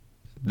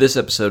This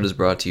episode is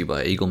brought to you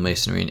by Eagle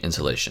Masonry and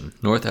Insulation,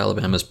 North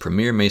Alabama's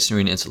premier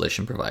masonry and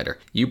insulation provider.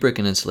 You brick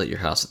and insulate your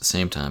house at the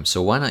same time,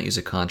 so why not use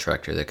a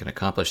contractor that can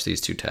accomplish these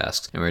two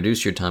tasks and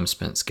reduce your time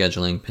spent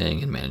scheduling,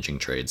 paying, and managing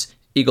trades?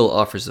 Eagle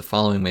offers the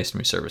following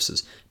masonry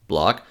services: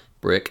 block,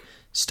 brick,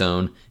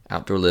 stone,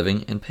 outdoor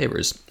living, and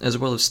pavers, as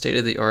well as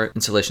state-of-the-art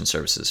insulation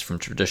services from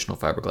traditional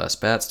fiberglass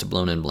bats to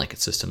blown-in blanket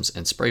systems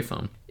and spray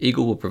foam.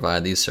 Eagle will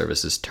provide these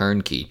services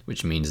turnkey,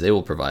 which means they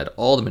will provide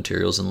all the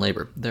materials and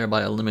labor,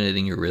 thereby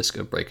eliminating your risk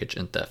of breakage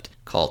and theft.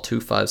 Call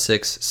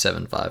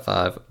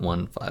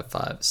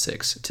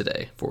 256-755-1556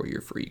 today for your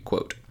free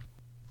quote.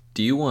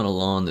 Do you want a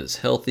lawn that is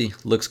healthy,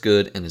 looks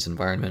good, and is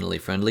environmentally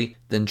friendly?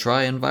 Then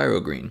try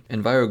EnviroGreen.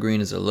 EnviroGreen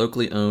is a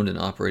locally owned and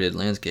operated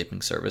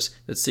landscaping service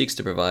that seeks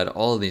to provide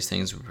all of these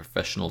things with a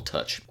professional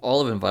touch.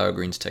 All of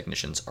EnviroGreen's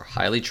technicians are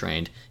highly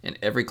trained, and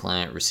every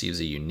client receives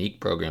a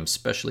unique program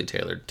specially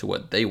tailored to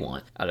what they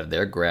want out of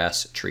their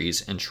grass,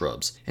 trees, and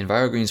shrubs.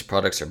 EnviroGreen's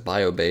products are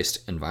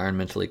bio-based,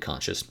 environmentally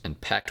conscious, and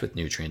packed with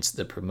nutrients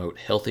that promote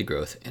healthy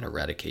growth and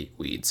eradicate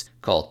weeds.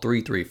 Call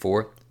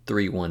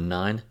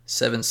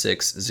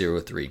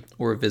 319-7603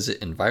 or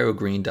visit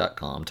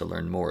EnviroGreen.com to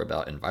learn more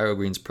about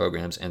EnviroGreen's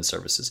programs and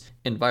services.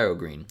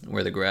 EnviroGreen,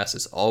 where the grass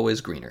is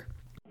always greener.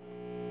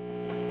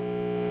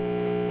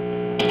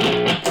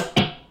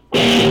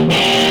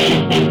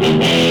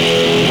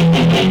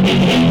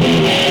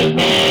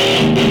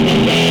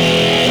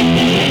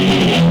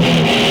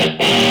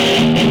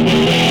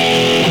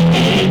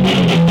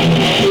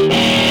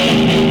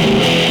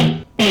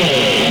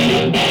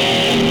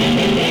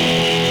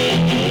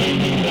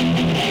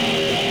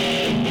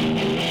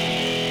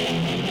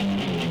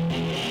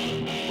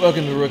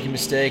 Welcome to Rookie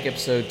Mistake,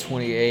 episode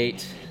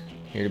 28.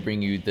 Here to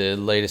bring you the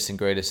latest and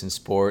greatest in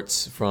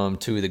sports from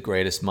two of the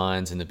greatest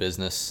minds in the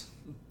business.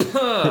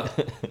 Yeah.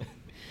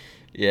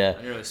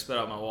 I nearly spit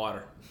out my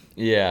water.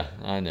 Yeah,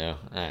 I know.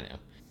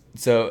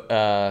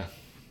 So,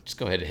 just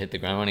go ahead and hit the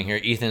ground running here.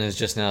 Ethan has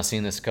just now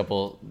seen this a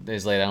couple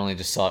days late. I only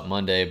just saw it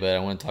Monday, but I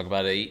want to talk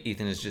about it.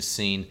 Ethan has just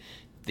seen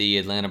the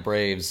Atlanta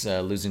Braves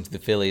losing to the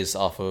Phillies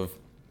off of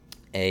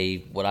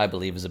what I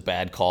believe is a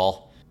bad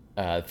call.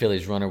 The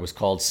Phillies runner was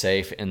called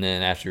safe, and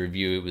then after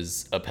review, it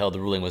was upheld.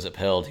 The ruling was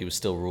upheld. He was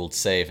still ruled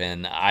safe,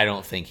 and I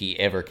don't think he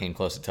ever came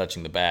close to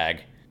touching the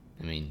bag.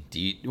 I mean,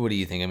 what do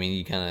you think? I mean,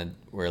 you kind of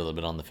were a little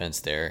bit on the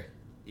fence there.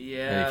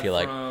 Yeah, How do you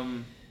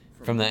feel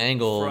from the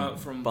angle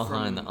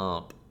behind the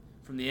ump?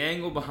 From the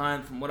angle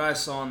behind, from what I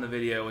saw in the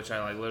video, which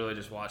I literally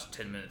just watched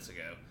 10 minutes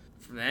ago.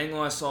 From the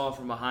angle I saw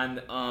from behind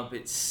the ump,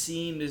 it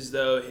seemed as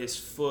though his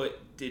foot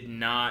did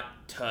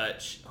not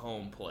touch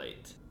home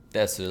plate.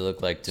 That's what it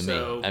looked like to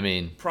me. I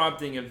mean,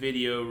 prompting a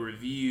video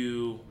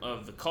review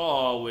of the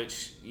call,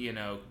 which,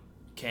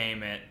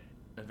 came at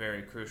a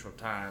very crucial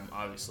time,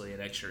 obviously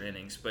in extra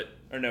innings,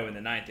 in the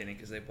ninth inning,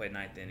 because they played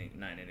nine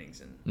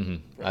innings.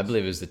 I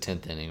believe it was the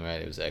 10th inning, right?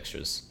 It was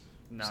extras.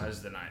 No, it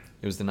was the ninth.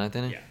 It was the ninth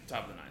inning? Yeah,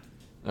 top of the ninth.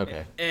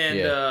 Okay.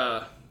 And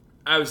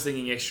I was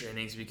thinking extra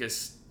innings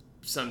because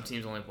some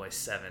teams only play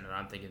 7, and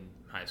I'm thinking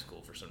high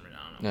school for some reason.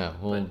 I don't know. No,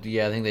 well,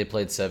 I think they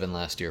played 7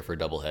 last year for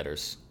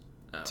doubleheaders.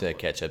 To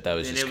catch up. That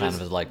was just kind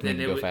of like need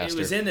to go faster. It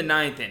was in the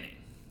ninth inning,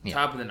 yeah.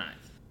 Top of the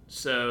ninth.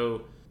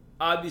 So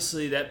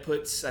obviously that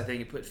put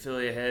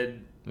Philly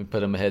ahead. We put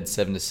them ahead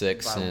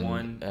 7-6, by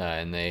 1.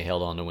 And they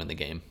held on to win the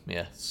game.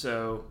 Yeah.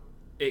 So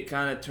it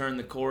kind of turned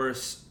the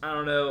course. I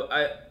don't know.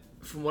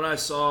 From what I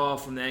saw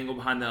from the angle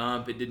behind the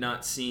ump, it did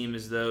not seem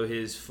as though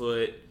his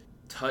foot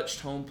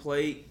touched home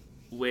plate.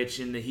 Which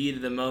in the heat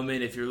of the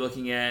moment, if you're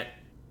looking at,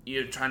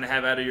 you're trying to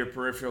have out of your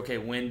peripheral, okay,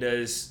 when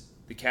does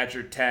the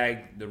catcher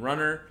tag the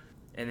runner?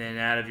 And then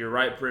out of your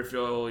right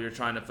peripheral, you're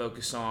trying to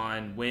focus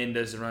on when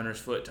does the runner's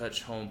foot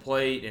touch home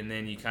plate, and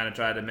then you kind of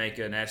try to make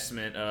an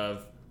estimate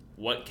of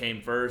what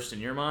came first in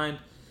your mind.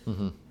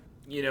 Mm-hmm.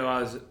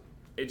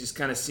 It just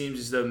kind of seems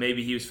as though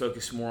maybe he was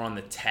focused more on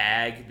the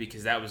tag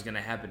because that was going to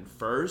happen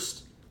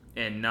first,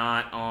 and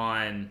not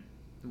on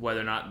whether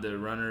or not the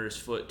runner's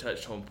foot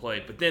touched home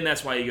plate. But then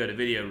that's why you go to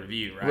video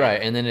review, right?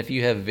 Right, and then if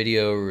you have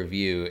video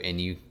review and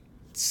you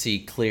see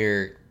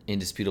clear,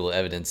 indisputable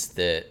evidence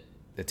that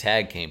the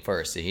tag came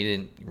first, so he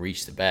didn't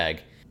reach the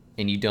bag,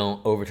 and you don't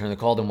overturn the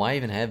call, then why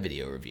even have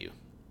video review?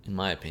 In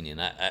my opinion,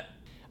 I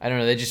don't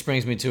know. That just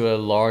brings me to a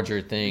larger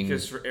thing.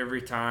 Because for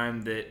every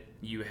time that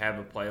you have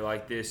a play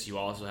like this, you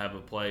also have a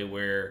play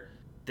where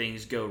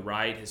things go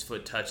right, his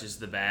foot touches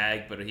the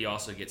bag, but he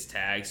also gets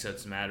tagged, so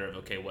it's a matter of,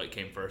 okay, what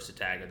came first, the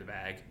tag or the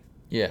bag?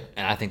 Yeah,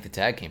 and I think the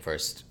tag came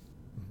first.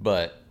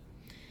 But,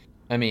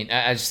 I mean,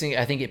 I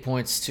think it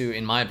points to,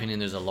 in my opinion,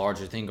 there's a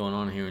larger thing going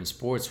on here in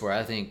sports where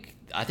I think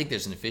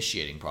there's an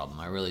officiating problem.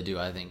 I really do.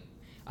 I think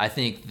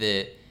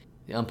that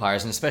the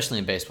umpires, and especially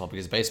in baseball,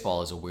 because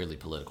baseball is a weirdly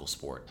political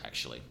sport,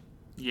 actually.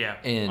 Yeah,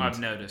 and I've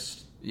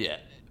noticed. Yeah.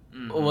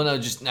 Mm-hmm. Well, no,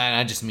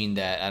 I just mean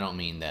that. I don't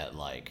mean that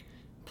like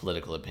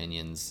political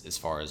opinions as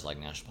far as like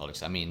national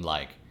politics. I mean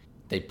like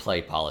they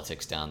play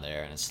politics down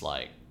there, and it's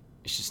like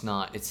it's just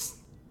not.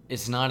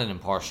 It's not an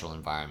impartial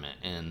environment,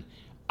 and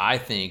I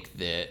think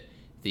that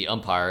the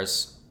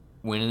umpires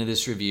went into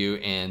this review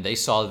and they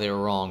saw they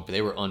were wrong, but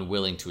they were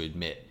unwilling to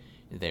admit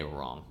that they were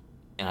wrong.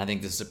 And I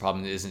think this is a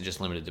problem that isn't just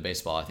limited to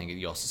baseball. I think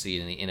you also see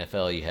it in the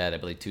NFL. You had, I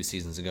believe, 2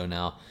 seasons ago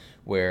now,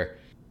 where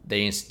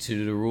they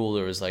instituted a rule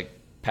that was like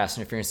pass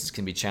interferences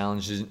can be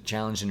challenged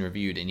and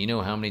reviewed. And you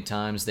know how many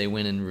times they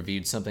went and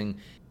reviewed something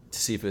to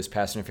see if it was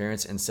pass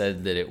interference and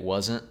said that it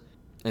wasn't,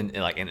 and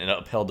it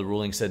upheld the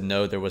ruling, said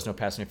no, there was no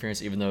pass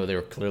interference, even though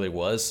there clearly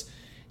was,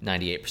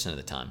 98% of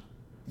the time.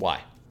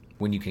 Why?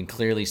 When you can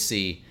clearly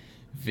see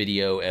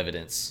video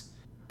evidence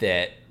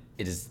that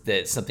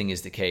that something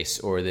is the case,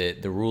 or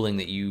that the ruling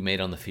that you made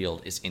on the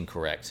field is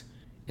incorrect,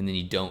 and then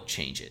you don't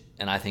change it.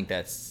 And I think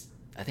it's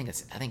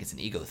an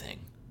ego thing.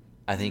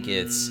 I think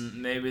it's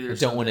maybe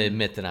there's I don't want to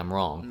admit that I'm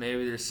wrong.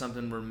 Maybe there's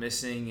something we're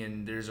missing,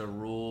 and there's a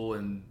rule,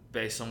 and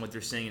based on what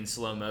they're seeing in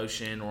slow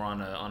motion or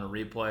on a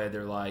replay,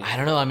 they're like, I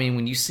don't know. I mean,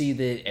 when you see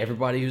that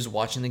everybody who's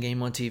watching the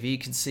game on TV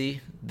can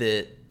see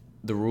that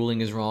the ruling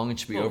is wrong and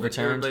should be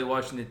overturned. Everybody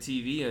watching the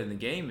TV and the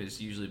game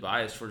is usually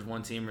biased towards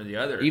one team or the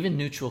other. Even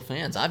neutral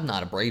fans. I'm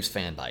not a Braves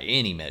fan by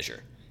any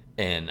measure,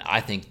 and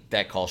I think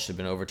that call should have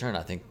been overturned.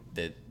 I think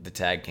that the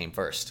tag came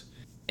first.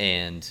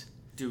 And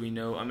do we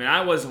know? I mean,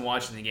 I wasn't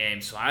watching the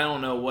game, so I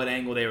don't know what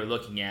angle they were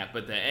looking at.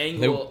 But the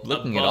angle they were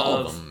looking above, at all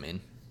of them,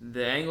 man.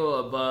 The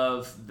angle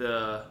above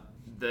the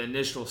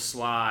initial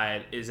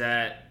slide is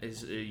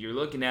you're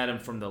looking at him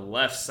from the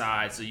left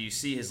side, so you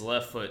see his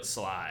left foot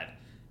slide.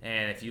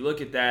 And if you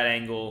look at that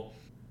angle,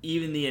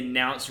 even the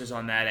announcers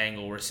on that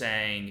angle were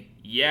saying,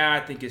 yeah, I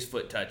think his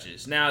foot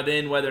touches. Now,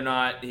 then, whether or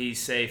not he's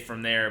safe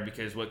from there,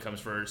 because what comes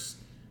first,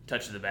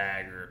 touch of the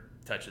bag or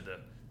touch of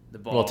the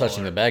ball? Well,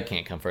 touching the bag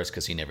can't come first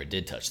because he never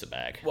did touch the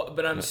bag. Well,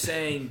 but I'm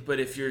saying, but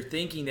if you're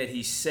thinking that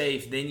he's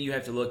safe, then you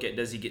have to look at,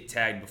 does he get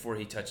tagged before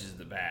he touches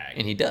the bag?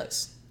 And he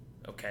does.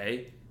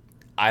 Okay.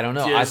 I don't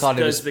know. I thought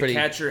it was pretty... Does the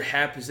catcher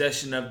have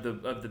possession of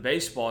the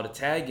baseball to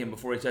tag him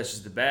before he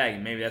touches the bag?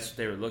 And maybe that's what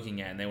they were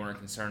looking at, and they weren't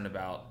concerned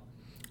about.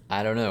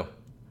 I don't know.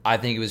 I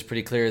think it was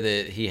pretty clear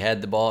that he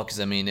had the ball because,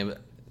 I mean, it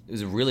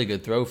was a really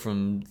good throw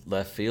from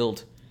left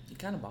field. He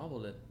kind of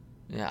bobbled it.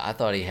 Yeah, I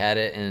thought he had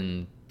it,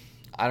 and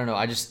I don't know.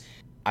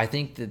 I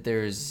think that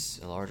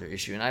there's a larger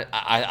issue, and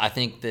I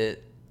think that...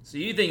 So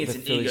you think it's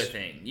an ego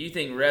thing? You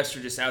think refs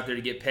are just out there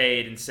to get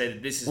paid and say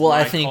that this is well,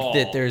 my I think call.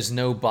 that there's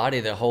no body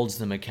that holds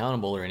them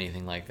accountable or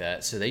anything like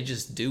that. So they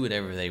just do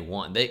whatever they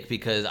want.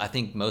 Because I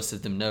think most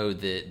of them know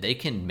that they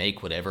can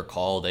make whatever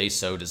call they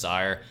so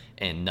desire,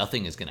 and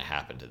nothing is going to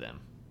happen to them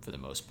for the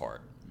most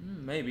part.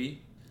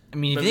 Maybe. I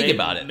mean, if you think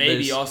about it.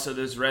 Maybe also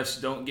those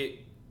refs don't get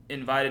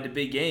invited to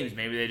big games.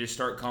 Maybe they just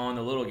start calling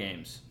the little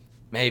games.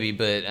 Maybe,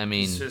 but I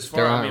mean,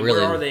 where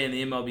are they in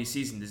the MLB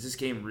season? Does this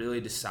game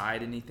really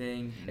decide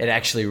anything? It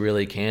actually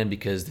really can,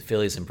 because the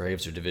Phillies and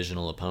Braves are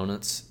divisional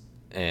opponents,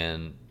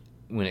 and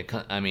when it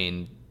comes, I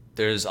mean,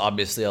 there's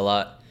obviously a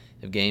lot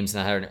of games,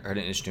 and I heard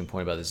an interesting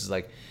point about this. It's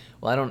like,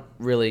 well, I don't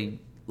really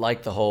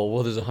like the whole,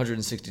 well, there's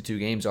 162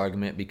 games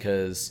argument,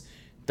 because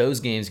those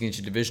games against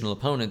your divisional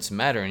opponents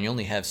matter, and you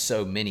only have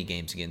so many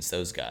games against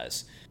those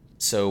guys.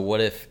 So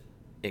what if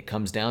it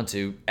comes down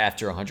to,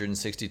 after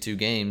 162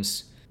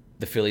 games,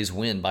 the Phillies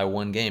win by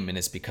 1 game, and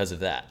it's because of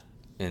that.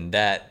 And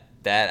that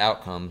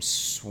outcome,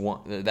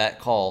 that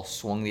call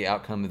swung the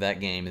outcome of that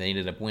game, and they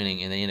ended up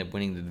winning, and they ended up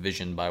winning the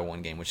division by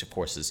 1 game, which of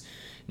course is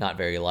not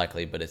very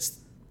likely, but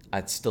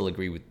I'd still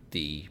agree with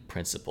the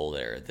principle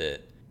there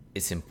that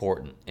it's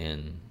important.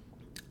 And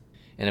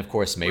of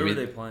course, maybe... Where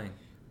were they playing?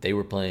 They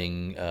were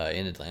playing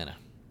in Atlanta.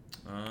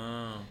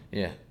 Oh.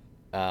 Yeah.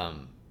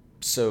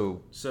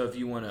 So if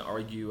you want to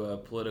argue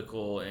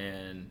political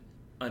and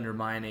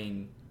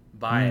undermining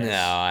bias. No,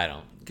 I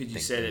don't. Could you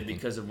say that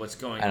because of what's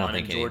going on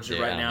in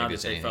Georgia right now, that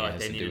they felt like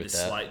they needed to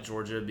slight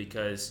Georgia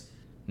because?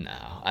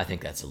 No, I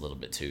think that's a little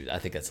bit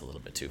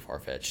too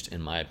far-fetched,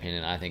 in my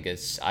opinion. I think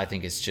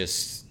it's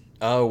just,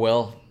 oh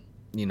well,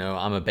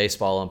 I'm a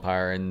baseball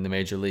umpire in the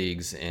major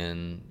leagues,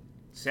 and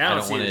I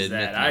don't want to admit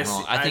that I'm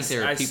wrong. I think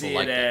there are people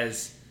like that. I see it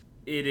as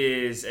it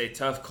is a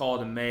tough call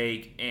to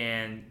make,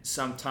 and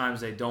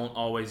sometimes they don't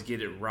always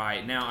get it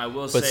right. Now, I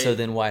will say... But so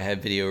then why have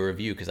video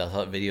review? Because I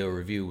thought video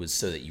review was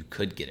so that you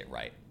could get it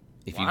right.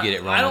 If you get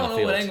it wrong on the field. I don't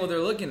know what angle they're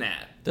looking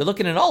at. They're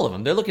looking at all of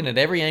them. They're looking at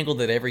every angle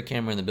that every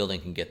camera in the building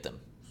can get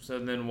them. So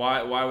then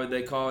why would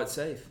they call it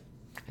safe?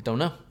 I don't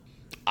know.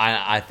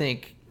 I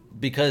think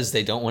because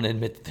they don't want to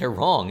admit that they're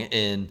wrong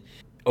and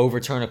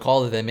overturn a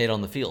call that they made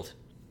on the field.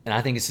 And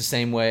I think it's the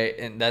same way,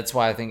 and that's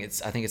why I think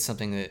it's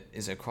something that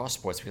is across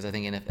sports, because I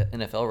think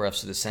NFL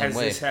refs are the same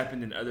way. Has this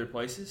happened in other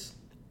places?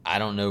 I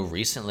don't know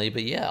recently,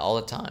 but yeah, all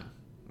the time.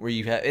 Where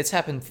it's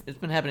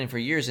been happening for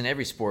years in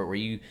every sport, where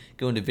you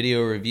go into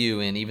video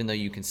review, and even though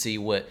you can see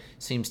what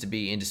seems to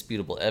be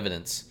indisputable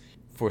evidence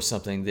for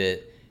something,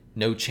 that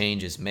no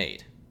change is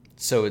made.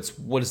 So it's,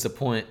 what is the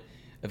point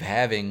of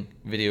having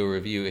video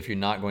review if you're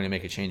not going to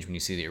make a change when you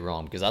see that you're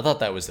wrong? Because I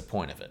thought that was the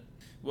point of it.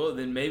 Well,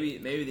 then maybe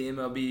the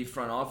MLB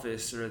front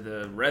office or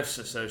the Refs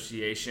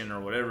Association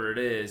or whatever it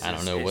is, I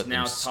don't know what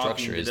now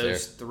structure talking to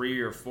those 3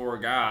 or 4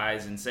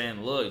 guys and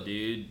saying, "Look,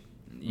 dude,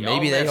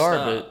 maybe they are,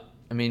 but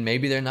I mean,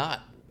 maybe they're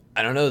not.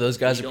 I don't know. Those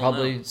guys You are don't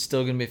probably know.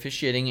 still going to be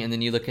officiating. And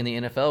then you look in the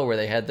NFL where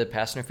they had the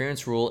pass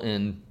interference rule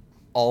in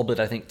all but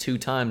I think 2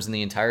 times in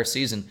the entire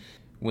season.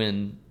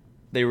 When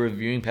they were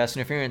reviewing pass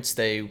interference,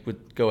 they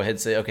would go ahead and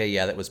say, okay,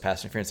 yeah, that was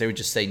pass interference. They would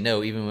just say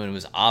no, even when it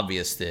was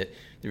obvious that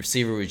the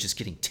receiver was just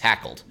getting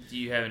tackled. Do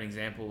you have an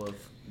example of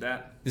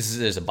that?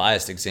 There's a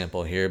biased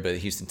example here, but the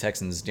Houston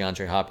Texans,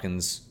 DeAndre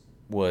Hopkins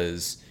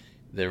was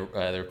they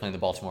were playing the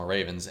Baltimore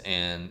Ravens,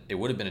 and it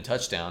would have been a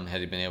touchdown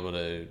had he been able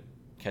to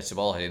catch the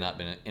ball had he not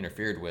been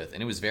interfered with.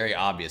 And it was very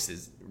obvious.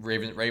 His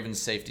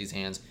Ravens safety's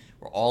hands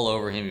were all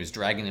over him. He was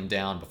dragging him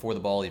down before the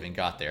ball even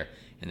got there.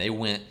 And they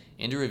went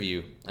into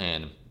review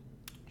and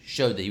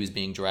showed that he was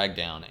being dragged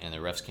down, and the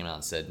refs came out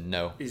and said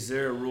no. Is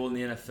there a rule in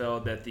the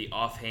NFL that the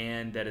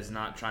offhand that is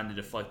not trying to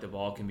deflect the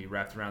ball can be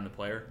wrapped around the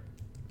player?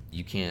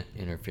 You can't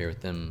interfere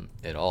with them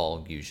at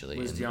all, usually.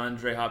 Was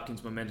DeAndre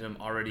Hopkins' momentum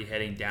already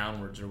heading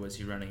downwards, or was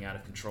he running out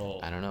of control?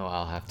 I don't know.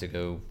 I'll have to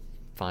go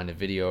find a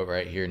video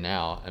right here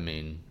now. I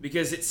mean,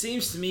 because it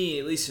seems to me,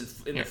 at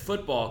least in the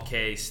football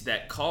case,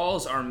 that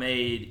calls are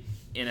made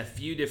in a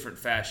few different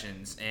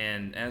fashions,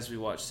 and as we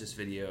watch this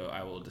video,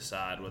 I will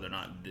decide whether or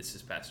not this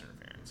is pass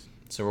interference.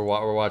 So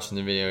we're watching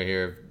the video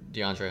here of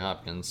DeAndre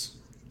Hopkins.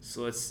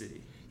 So let's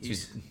see.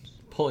 He's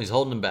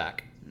holding him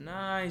back.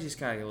 Nah, he's just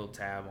got a little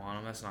tab on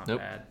him. That's not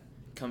bad.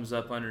 Comes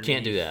up underneath.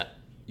 Can't do that.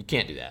 You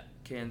can't do that.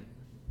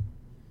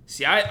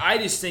 See, I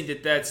just think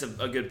that that's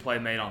a good play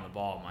made on the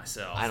ball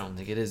myself. I don't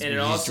think it is. And it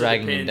He's also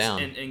dragging depends, him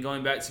down. And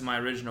going back to my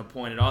original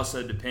point, it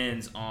also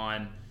depends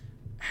on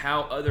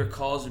how other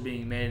calls are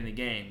being made in the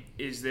game.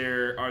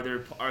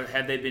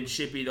 Have they been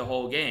chippy the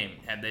whole game?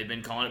 Have they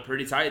been calling it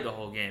pretty tight the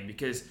whole game?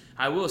 Because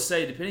I will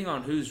say, depending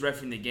on who's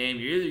reffing the game,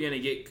 you're either going to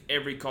get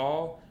every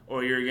call,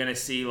 or you're going to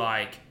see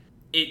like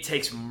it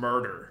takes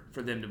murder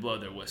for them to blow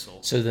their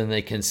whistle. So then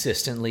they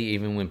consistently,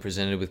 even when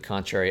presented with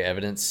contrary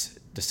evidence,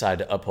 decide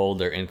to uphold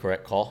their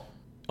incorrect call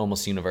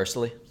almost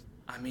universally?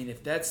 I mean,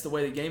 if that's the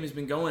way the game has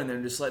been going,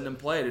 they're just letting them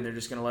play it, and they're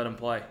just going to let them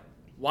play.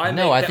 Why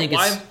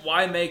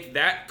make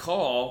that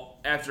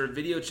call after a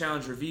video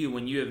challenge review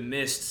when you have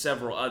missed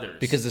several others?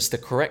 Because it's the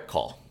correct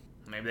call.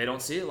 Maybe they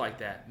don't see it like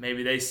that.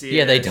 Maybe they see it.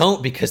 Yeah, they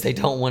don't, because they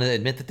don't want to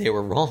admit that they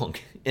were wrong,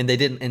 and they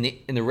didn't. And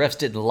the refs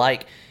didn't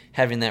like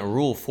having that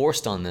rule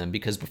forced on them,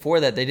 because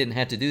before that they didn't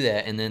have to do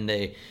that, and then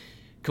they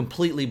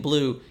completely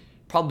blew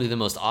probably the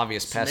most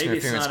obvious pass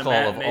interference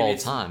call of all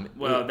time.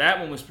 Well, that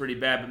one was pretty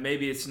bad, but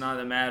maybe it's not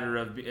a matter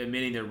of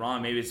admitting they're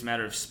wrong. Maybe it's a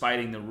matter of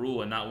spiting the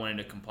rule and not wanting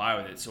to comply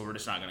with it, so we're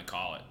just not going to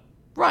call it.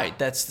 Right,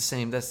 that's the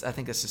same. I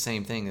think that's the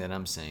same thing that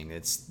I'm saying.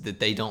 It's that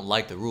they don't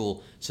like the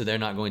rule, so they're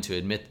not going to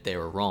admit that they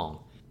were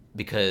wrong,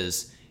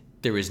 because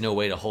there is no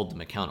way to hold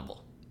them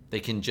accountable. They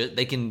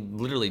can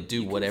literally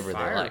do whatever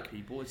they like.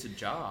 People, it's a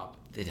job.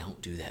 They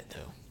don't do that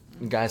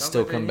though. Guys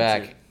still come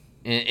back,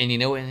 and you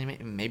know what?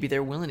 Maybe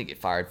they're willing to get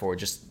fired for it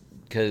just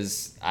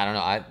because I don't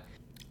know.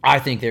 I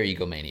think they're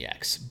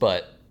egomaniacs,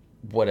 but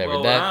whatever. Well,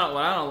 what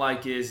I don't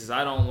like is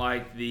I don't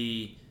like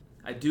the.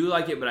 I do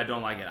like it, but I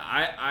don't like it.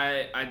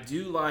 I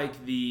do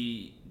like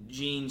the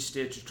Gene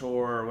Stitcher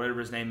or whatever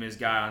his name is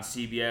guy on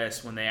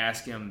CBS when they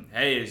ask him,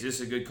 "Hey, is this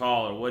a good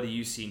call or what do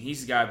you see?" And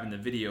he's the guy up in the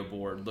video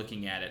board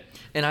looking at it.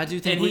 And I do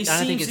think, and he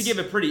seems to give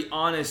a pretty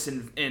honest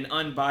and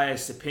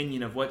unbiased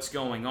opinion of what's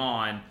going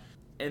on.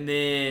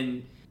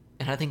 And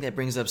I think that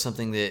brings up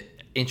something that,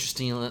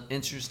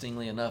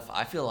 interestingly enough,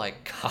 I feel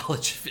like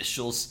college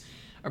officials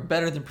are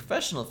better than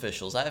professional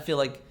officials. I feel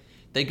like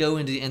they go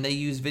into and they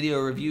use video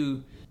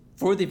review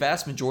for the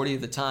vast majority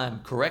of the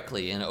time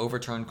correctly and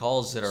overturn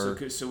calls that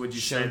are so would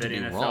you say that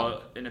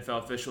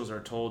NFL officials are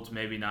told to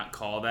maybe not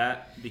call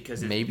that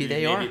because maybe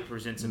it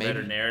presents a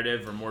better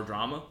narrative or more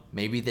drama?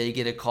 Maybe they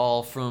get a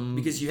call from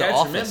because you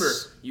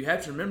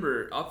have to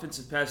remember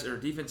offensive pass or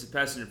defensive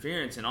pass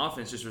interference in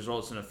offense just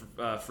results in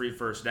a free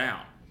first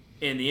down.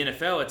 In the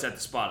NFL, it's at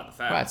the spot of the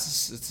foul. Right,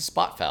 it's a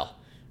spot foul.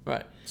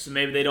 Right. So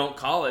maybe they don't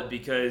call it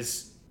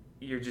because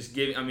you're just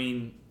giving. I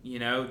mean,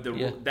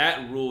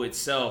 that rule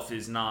itself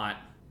is not.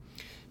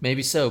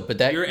 Maybe so, but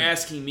that you're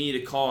asking me to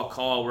call a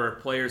call where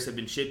players have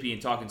been chippy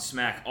and talking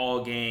smack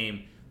all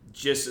game,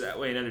 just so that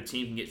way another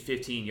team can get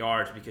 15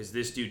 yards because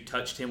this dude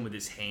touched him with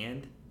his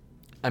hand.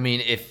 I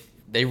mean, if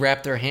they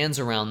wrap their hands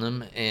around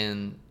them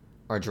and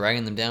are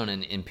dragging them down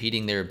and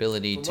impeding their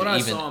ability to even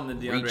reach for the ball. From what I saw in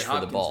the DeAndre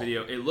Hopkins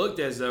video, it looked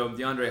as though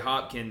DeAndre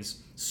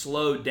Hopkins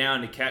slowed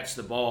down to catch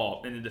the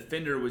ball, and the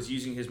defender was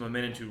using his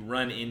momentum to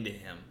run into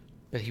him.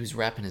 But he was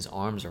wrapping his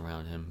arms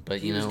around him. But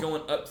he was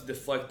going up to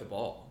deflect the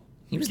ball.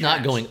 He was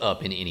not going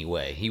up in any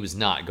way. He was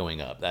not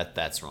going up.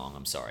 That's wrong.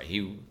 I'm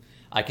sorry.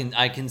 I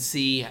can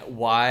see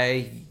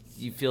why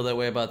you feel that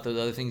way about the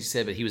other things you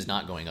said, but he was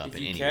not going up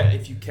in any way.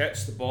 If you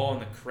catch the ball in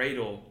the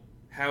cradle,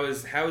 how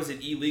is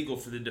it illegal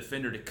for the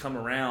defender to come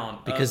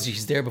around? Because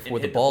he's there before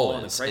the ball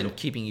is and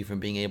keeping you from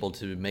being able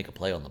to make a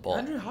play on the ball.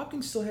 Andrew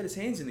Hopkins still had his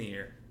hands in the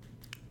air.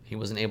 He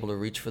wasn't able to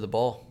reach for the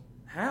ball.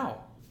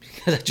 How?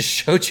 Because I just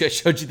showed you. I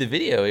showed you the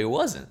video. He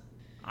wasn't.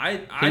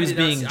 He was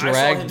being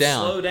dragged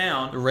down. Slow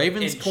down. The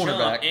Ravens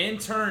cornerback and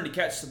turn to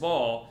catch the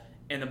ball,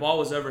 and the ball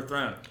was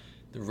overthrown.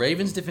 The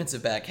Ravens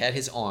defensive back had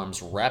his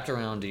arms wrapped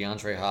around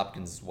DeAndre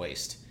Hopkins'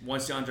 waist.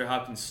 Once DeAndre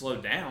Hopkins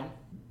slowed down.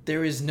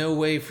 There is no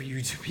way for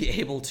you to be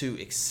able to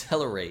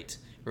accelerate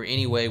or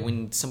any way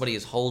when somebody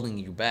is holding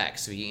you back,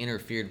 so he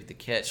interfered with the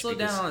catch. Slowed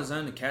down on his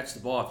own to catch the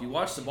ball. If you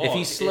watch the ball, if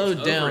he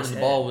slowed down and the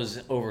ball head.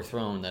 was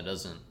overthrown, that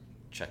doesn't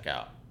check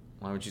out.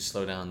 Why would you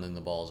slow down and then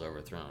the ball's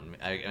overthrown?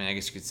 I mean, I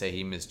guess you could say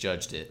he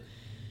misjudged it.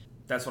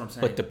 That's what I'm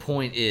saying. But the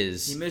point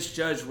is, he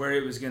misjudged where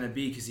it was going to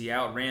be because he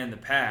outran the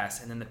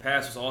pass, and then the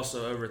pass was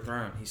also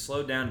overthrown. He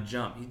slowed down to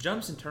jump. He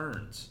jumps and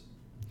turns.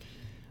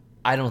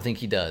 I don't think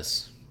he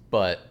does.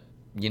 But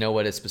you know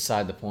what? It's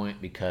beside the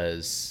point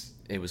because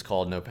it was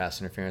called no pass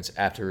interference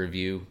after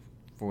review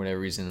for whatever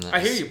reason. I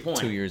hear your point.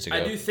 2 years ago.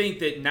 I do think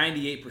that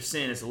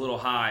 98% is a little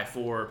high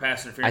for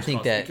pass interference I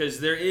think calls that because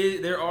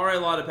there are a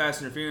lot of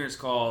pass interference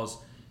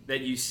calls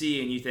that you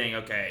see and you think,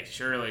 okay,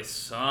 surely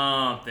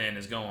something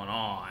is going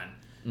on.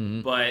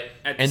 Mm-hmm. But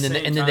at the same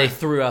time, then they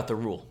threw out the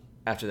rule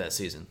after that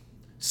season,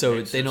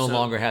 so they no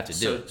longer have to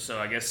do it. So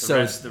I guess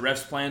the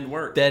refs planned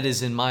work. That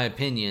is, in my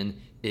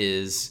opinion,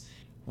 is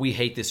we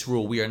hate this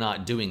rule. We are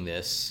not doing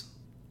this.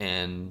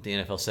 And the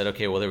NFL said,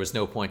 okay, well, there was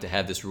no point to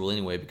have this rule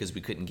anyway because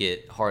we couldn't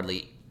get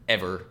hardly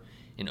ever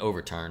an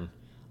overturn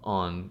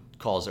on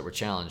calls that were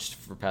challenged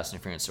for pass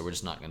interference, so we're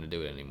just not going to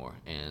do it anymore.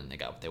 And they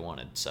got what they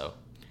wanted, so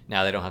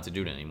now they don't have to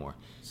do it anymore.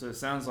 So it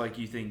sounds like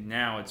you think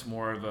now it's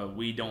more of a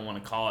we don't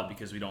want to call it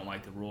because we don't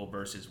like the rule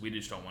versus we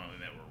just don't want to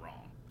admit we're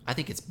wrong. I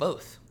think it's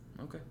both.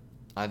 Okay.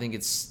 I think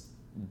it's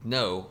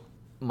no.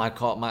 My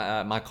call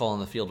on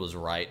the field was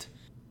right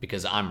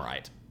because I'm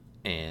right,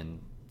 and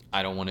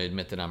I don't want to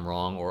admit that I'm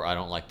wrong or I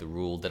don't like the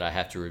rule that I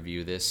have to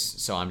review this.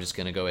 So I'm just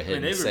going to go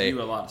ahead and say a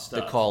lot of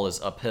stuff. The call is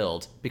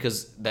upheld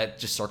because that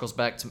just circles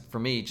back to, for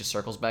me, just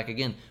circles back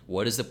again.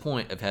 What is the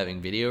point of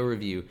having video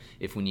review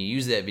if when you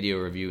use that video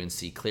review and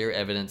see clear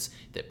evidence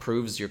that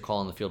proves your call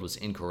on the field was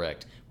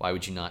incorrect, why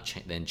would you not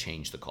then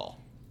change the call?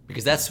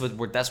 Because that's what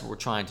we're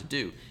trying to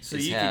do. So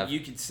you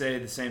could say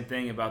the same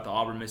thing about the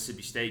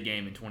Auburn-Mississippi State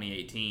game in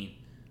 2018.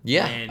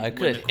 Yeah, I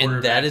could.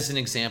 And that is an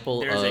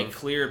example there's of a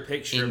clear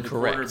picture of the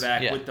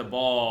quarterback with the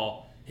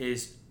ball.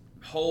 His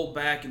whole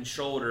back and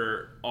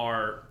shoulder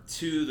are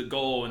to the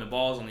goal, and the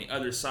ball's on the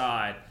other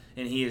side,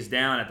 and he is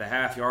down at the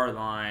half-yard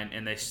line,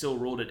 and they still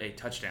ruled it a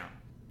touchdown.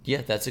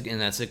 Yeah, that's a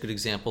good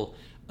example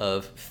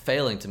of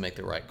failing to make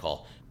the right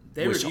call,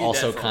 which reviewed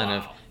also that for kind a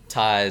of while.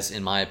 ties,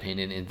 in my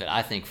opinion, in that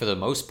I think for the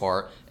most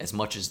part, as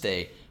much as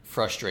they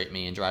frustrate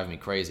me and drive me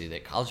crazy,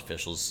 that college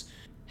officials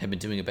have been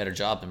doing a better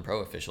job than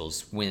pro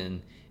officials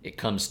when it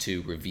comes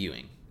to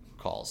reviewing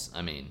calls.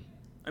 I mean,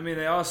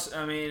 they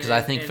also. Because I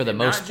think for the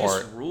most part,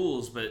 not just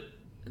rules, but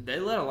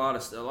they let a lot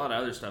of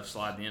other stuff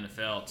slide in the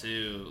NFL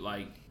too.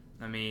 Like,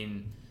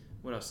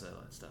 what else did they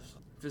let stuff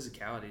slide?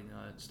 Physicality,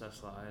 stuff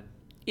slide.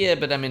 Yeah,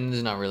 but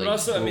there's not really. But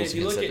also, rules if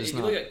you against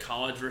look at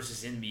college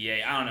versus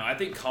NBA, I don't know. I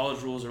think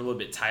college rules are a little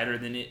bit tighter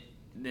than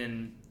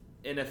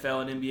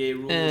NFL and NBA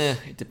rules.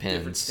 It depends.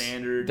 Different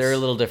standards. They're a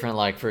little different.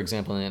 Like, for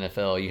example, in the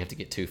NFL, you have to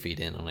get 2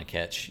 feet in on a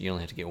catch. You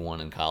only have to get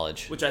 1 in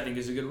college. Which I think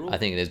is a good rule. I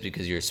think it is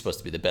because you're supposed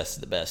to be the best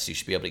of the best. You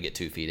should be able to get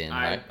 2 feet in,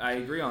 right? I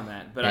agree on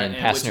that. But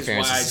pass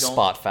interference is a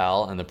spot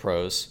foul in the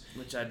pros.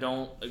 Which I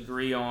don't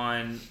agree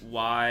on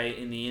why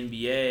in the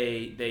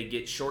NBA they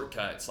get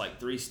shortcuts, like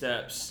 3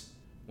 steps.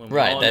 When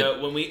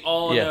we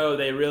all know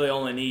they really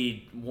only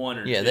need 1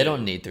 or 2. Yeah, they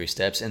don't need 3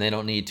 steps, and they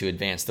don't need to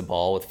advance the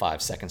ball with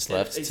 5 seconds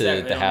left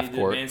to the half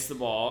court. Advance the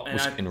ball,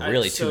 and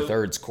really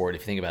 2/3 court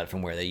if you think about it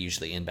from where they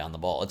usually inbound the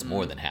ball. It's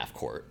more than half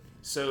court.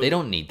 So they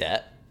don't need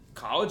that.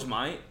 College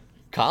might.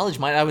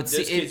 I would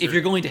say if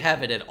you're going to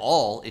have it at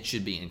all, it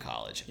should be in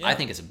college. Yeah. I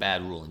think it's a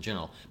bad rule in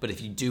general, but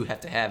if you do have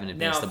to have an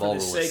advance the ball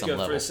rule at some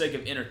level, for the sake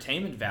of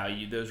entertainment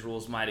value, those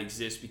rules might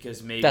exist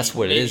because maybe that's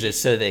what it is. It's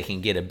so they can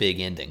get a big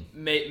ending.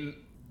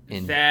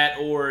 That,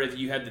 or if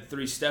you have the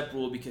 3-step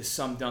rule, because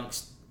some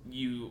dunks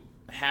you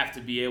have to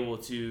be able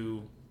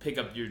to pick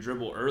up your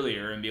dribble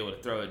earlier and be able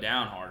to throw it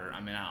down harder. I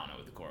don't know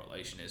what the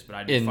correlation is, but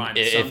I do find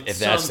if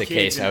that's the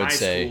case, I would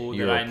say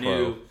you're a pro.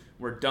 Knew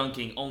were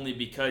dunking only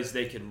because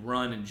they could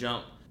run and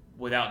jump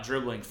without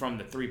dribbling from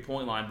the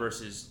 3-point line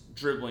versus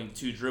dribbling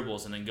 2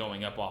 dribbles and then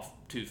going up off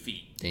 2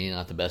 feet. Then you're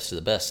not the best of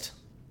the best.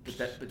 But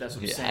that's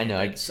what I'm saying.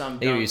 I know. Some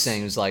what you're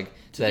saying is like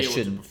to be able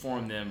to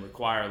perform them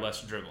require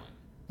less dribbling.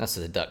 That's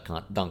what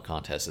the dunk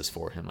contest is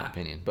for, in my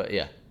opinion. But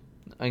yeah,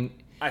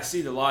 I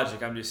see the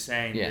logic. I'm just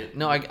saying. Yeah,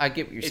 I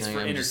get what you're saying. It's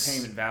for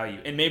entertainment value,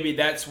 and maybe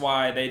that's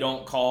why they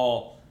don't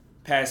call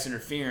pass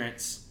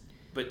interference,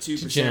 but 2%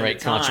 to generate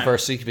of the time,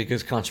 controversy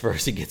because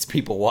controversy gets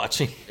people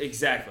watching.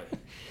 Exactly.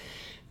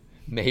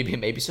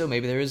 maybe so.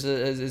 Maybe there is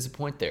a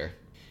point there.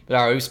 But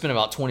all right, we've spent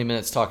about 20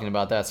 minutes talking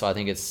about that, so I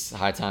think it's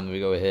high time that we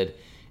go ahead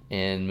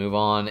and move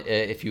on.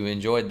 If you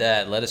enjoyed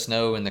that, let us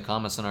know in the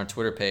comments on our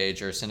Twitter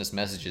page or send us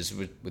messages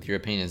with your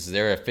opinions. Is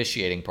there an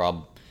officiating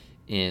problem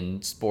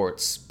in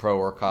sports, pro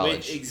or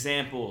college? With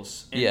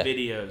examples and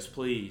videos,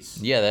 please.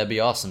 Yeah, that'd be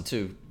awesome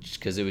too,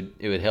 because it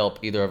would help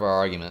either of our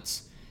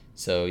arguments.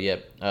 So,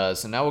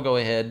 so now we'll go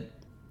ahead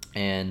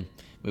and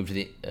move to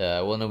the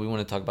well, no, we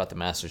want to talk about the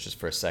Masters just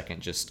for a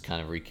second, just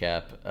kind of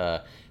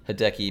recap.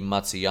 Hideki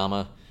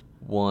Matsuyama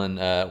won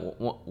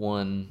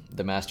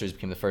the Masters,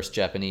 became the first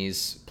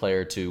Japanese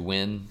player to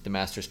win the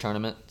Masters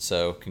tournament,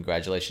 so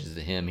congratulations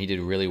to him. He did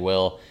really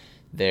well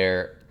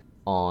there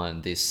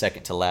on the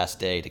second to last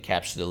day to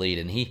capture the lead,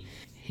 and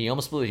he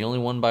almost blew it. He only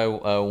won by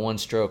one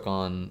stroke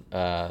on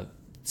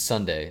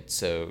Sunday,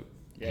 so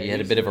he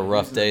had a bit of a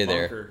rough day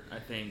there. I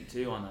think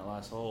too on that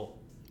last hole.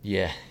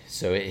 Yeah,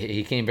 so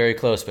he came very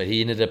close, but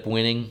he ended up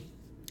winning.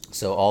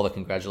 So all the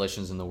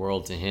congratulations in the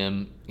world to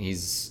him.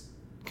 He's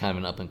kind of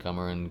an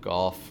up-and-comer in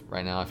golf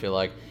right now, I feel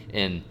like.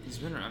 And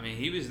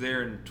he was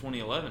there in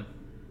 2011.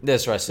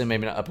 That's right. So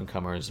maybe not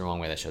up-and-comer is the wrong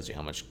way. That shows you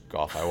how much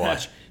golf I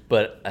watch.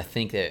 But I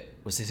think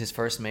was this his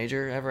first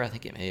major ever? I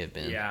think it may have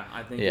been. Yeah,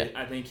 I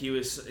think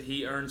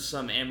he earned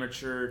some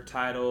amateur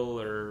title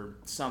or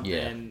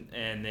something,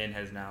 and then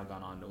has now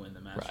gone on to win the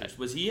Masters. Right.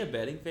 Was he a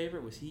betting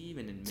favorite? Was he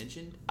even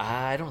mentioned?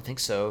 I don't think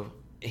so.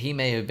 He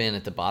may have been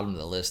at the bottom of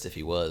the list if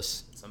he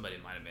was. Somebody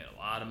might have made a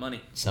lot of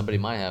money. Somebody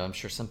might have. I'm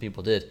sure some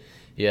people did.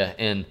 Yeah,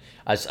 and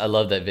I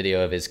love that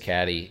video of his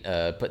caddy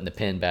putting the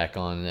pin back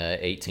on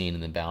 18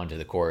 and then bowing to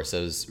the course. That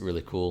was a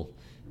really cool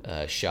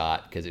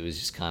shot because it was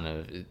just kind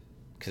of –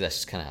 because that's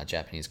just kind of how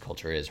Japanese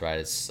culture is, right?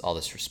 It's all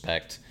this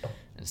respect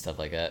and stuff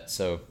like that.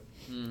 So,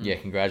 yeah,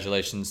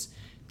 congratulations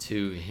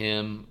to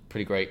him.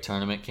 Pretty great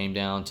tournament. Came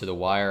down to the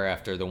wire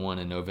after the one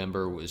in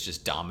November was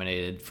just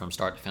dominated from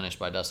start to finish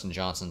by Dustin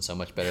Johnson. So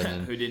much better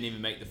than... Who didn't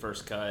even make the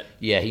first cut.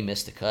 Yeah, he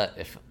missed the cut.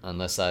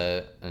 Unless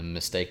I am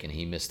mistaken,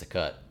 he missed the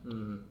cut.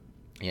 Mm-hmm.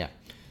 Yeah.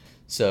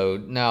 So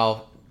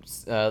now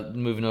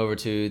moving over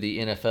to the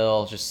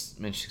NFL, just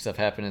mentioning stuff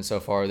happening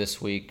so far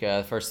this week.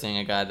 First thing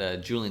I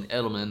got, Julian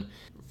Edelman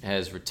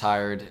has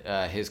retired.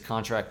 His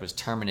contract was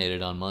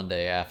terminated on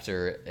Monday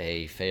after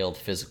a failed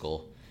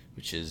physical,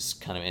 which is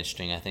kind of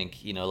interesting. I think,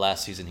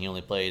 last season he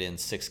only played in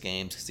 6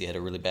 games because he had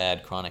a really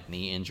bad chronic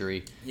knee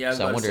injury. Yeah,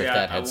 so I wonder if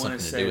that had something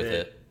to do with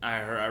it.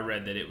 I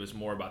read that it was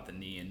more about the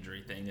knee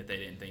injury thing, that they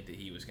didn't think that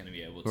he was going to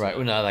be able to. Right.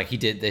 Well, no,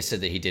 they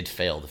said that he did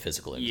fail the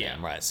physical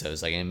exam. Yeah. Right. So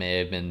it's like it may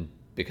have been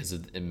because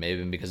of the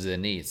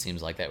knee. It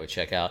seems like that would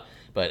check out.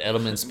 But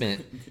Edelman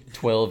spent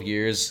 12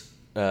 years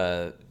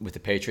with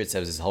the Patriots. That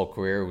was his whole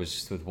career, was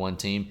just with one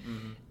team.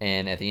 Mm-hmm.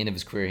 And at the end of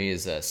his career, he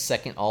is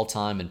second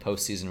all-time in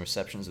postseason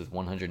receptions with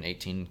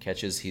 118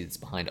 catches. He's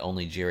behind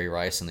only Jerry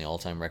Rice in the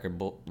all-time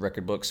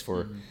record books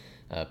for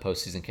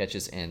postseason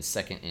catches, and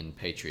second in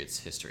Patriots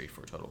history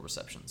for total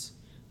receptions.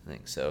 I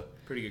think so.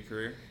 Pretty good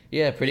career.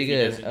 Yeah, pretty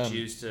good. He doesn't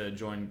choose to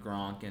join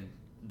Gronk and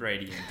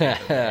Brady.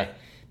 And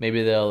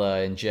maybe they'll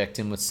inject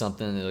him with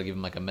something. They'll give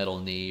him like a metal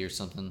knee or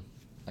something.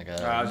 Like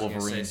a I was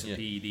Wolverine. Gonna say some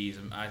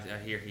PEDs. I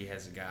hear he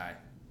has a guy.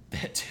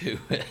 That too.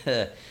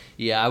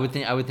 Yeah, I would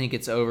think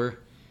it's over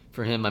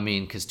for him. I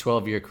mean, because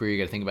 12-year career, you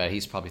got to think about it.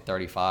 He's probably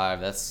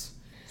 35. It's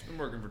been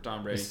working for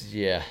Tom Brady.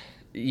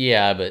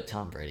 Yeah, but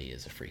Tom Brady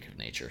is a freak of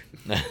nature,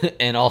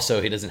 and also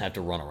he doesn't have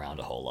to run around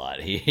a whole lot.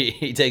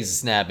 He takes a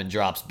snap and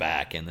drops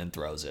back and then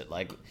throws it.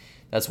 Like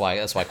that's why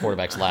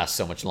quarterbacks last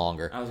so much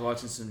longer. I was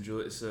watching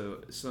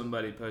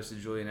somebody posted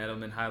Julian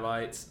Edelman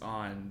highlights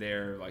on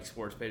their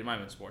sports page. It might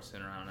have been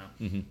SportsCenter, I don't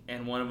know. Mm-hmm.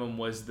 And one of them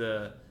was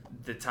the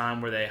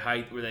time where they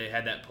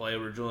had that play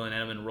where Julian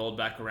Edelman rolled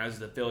back around as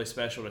the Philly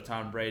special to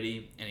Tom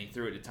Brady, and he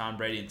threw it to Tom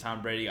Brady, and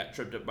Tom Brady got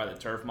tripped up by the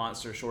turf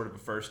monster short of a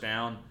first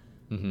down.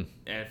 Mm-hmm.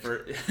 And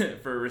for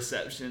a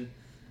reception,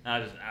 I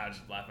was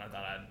just laughing. I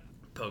thought I'd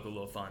poke a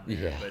little fun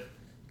there, but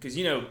because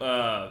Julian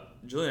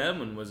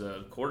Edelman was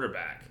a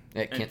quarterback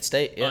at Kent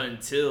State,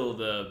 until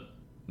the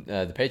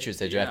Patriots.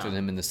 They drafted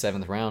him in the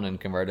 7th round and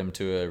converted him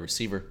to a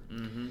receiver.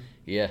 Mm-hmm.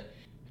 Yeah,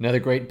 another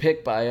great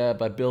pick by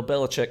Bill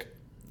Belichick,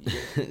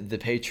 the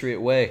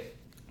Patriot way.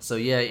 So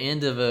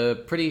end of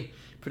a pretty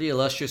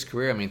illustrious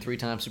career. I mean,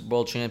 3-time Super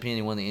Bowl champion.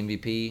 He won the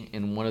MVP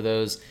in one of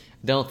those.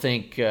 Don't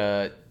think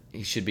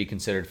he should be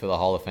considered for the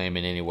Hall of Fame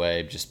in any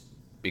way, just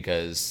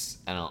because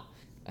I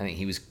think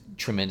he was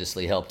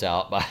tremendously helped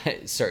out by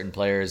certain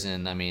players,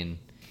 and I mean,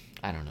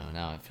 I don't know.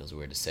 Now it feels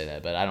weird to say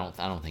that, but I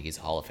don't think he's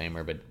a Hall of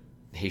Famer, but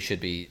he should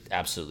be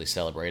absolutely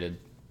celebrated.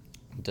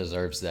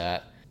 Deserves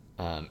that.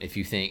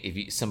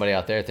 If somebody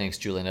out there thinks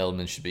Julian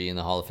Edelman should be in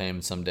the Hall of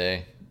Fame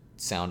someday,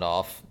 sound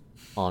off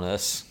on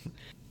us.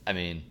 I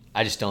mean,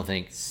 I just don't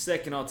think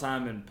second all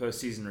time in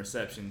postseason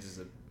receptions is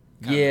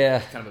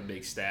kind of a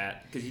big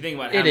stat, because you think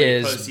about how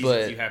many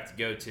postseasons you have to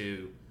go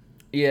to.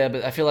 Yeah,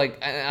 but I feel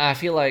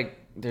like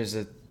there's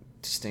a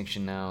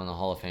distinction now in the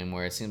Hall of Fame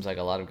where it seems like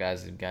a lot of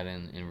guys that got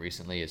in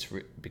recently, it's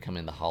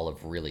becoming the Hall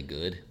of really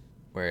good,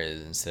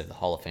 whereas instead of the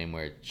Hall of Fame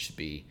where it should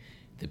be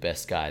the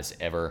best guys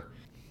ever,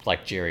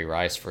 like Jerry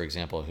Rice, for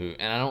example,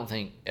 and I don't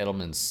think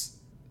Edelman's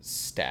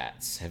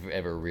stats have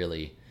ever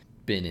really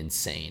been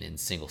insane in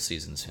single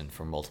seasons and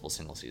for multiple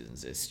single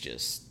seasons. It's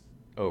just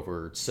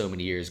over so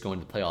many years, going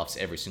to the playoffs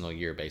every single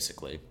year,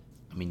 basically.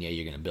 I mean,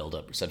 you're going to build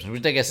up receptions,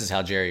 which I guess is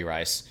how Jerry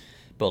Rice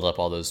built up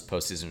all those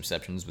postseason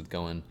receptions, with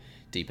going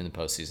deep in the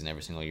postseason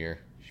every single year.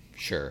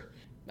 Sure.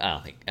 I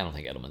don't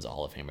think Edelman's a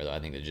Hall of Famer, though. I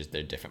think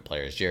they're different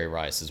players. Jerry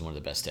Rice is one of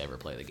the best to ever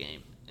play the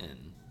game,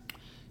 and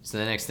So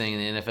the next thing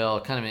in the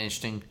NFL, kind of an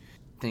interesting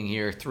thing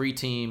here. 3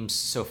 teams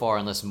so far,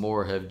 unless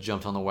more have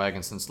jumped on the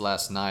wagon since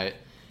last night,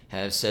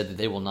 have said that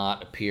they will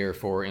not appear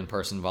for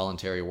in-person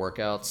voluntary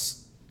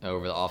workouts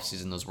over the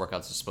offseason. Those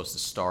workouts are supposed to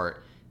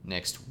start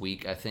next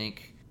week, I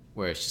think,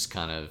 where it's just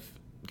kind of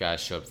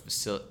guys show up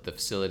at the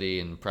facility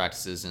and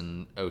practices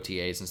and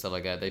OTAs and stuff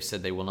like that. They've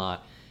said they will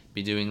not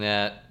be doing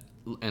that,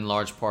 in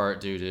large part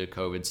due to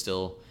COVID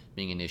still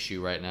being an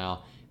issue right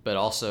now. But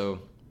also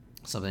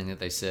something that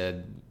they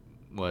said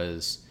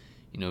was,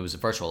 it was a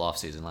virtual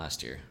offseason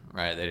last year,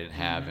 right? They didn't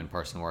have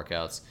in-person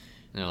workouts.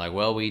 And they're like,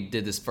 well, we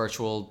did this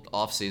virtual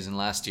offseason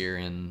last year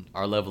and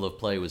our level of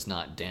play was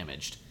not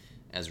damaged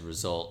as a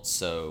result.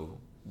 So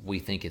we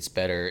think it's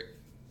better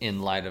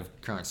in light of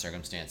current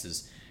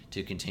circumstances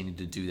to continue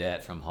to do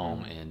that from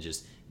home and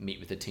just meet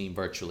with the team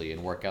virtually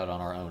and work out on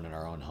our own in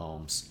our own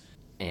homes.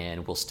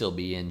 And we'll still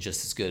be in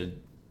just as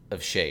good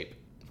of shape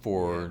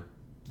for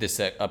this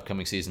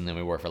upcoming season than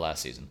we were for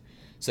last season.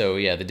 So,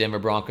 yeah, the Denver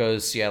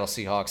Broncos, Seattle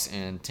Seahawks,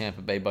 and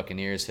Tampa Bay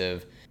Buccaneers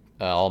have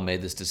all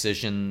made this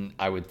decision.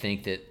 I would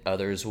think that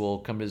others will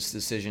come to this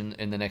decision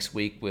in the next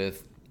week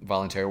with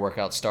voluntary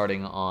workouts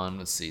starting on,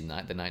 the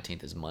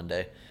 19th is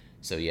Monday.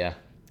 So, yeah,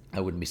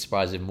 I wouldn't be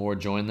surprised if more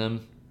join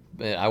them.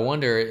 But I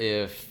wonder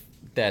if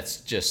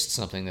that's just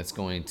something that's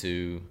going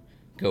to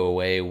go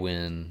away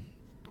when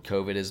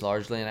COVID is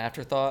largely an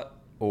afterthought,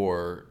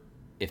 or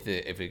if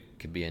it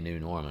could be a new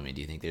norm. I mean,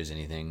 do you think there's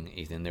anything,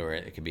 Ethan, where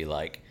it could be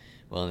like,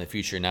 well, in the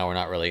future, now we're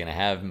not really going to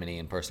have many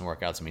in-person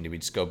workouts? I mean, do we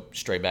just go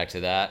straight back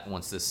to that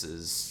once this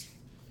is,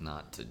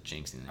 not to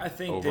jinx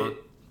anything, over?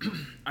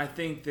 I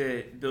think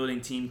that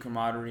building team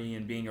camaraderie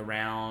and being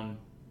around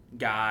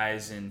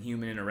guys and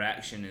human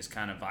interaction is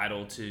kind of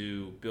vital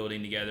to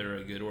building together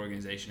a good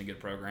organization, a good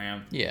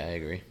program. Yeah, I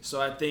agree.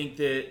 So I think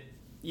that,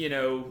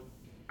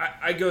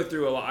 I go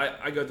through a lot.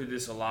 I go through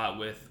this a lot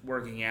with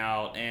working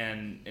out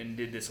and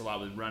did this a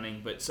lot with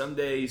running. But some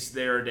days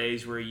there are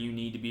days where you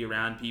need to be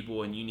around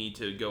people and you need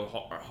to go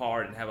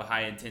hard and have a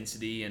high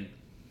intensity. And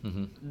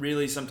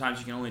really, sometimes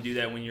you can only do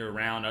that when you're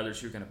around others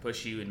who are going to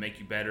push you and make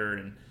you better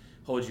and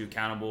hold you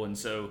accountable. And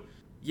so,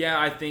 yeah,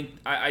 I think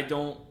I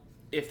don't.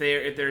 If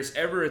there's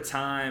ever a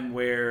time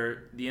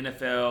where the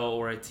NFL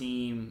or a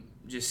team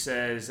just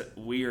says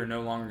we are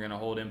no longer going to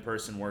hold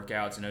in-person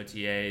workouts and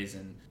OTAs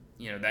and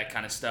that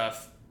kind of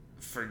stuff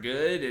for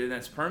good, and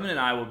that's permanent,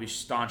 I will be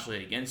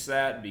staunchly against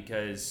that,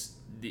 because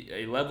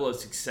a level of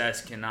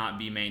success cannot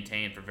be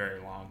maintained for very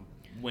long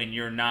when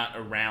you're not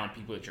around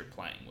people that you're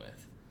playing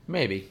with.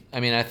 Maybe.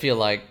 I mean, I feel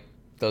like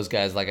those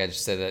guys, like I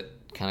just said,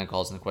 that kind of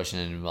calls into question,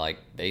 and like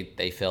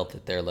they felt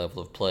that their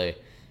level of play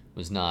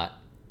was not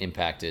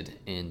impacted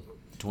in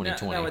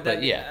 2020. No,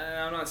 but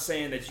yeah, I'm not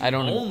saying that you I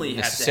don't only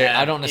have to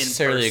have I don't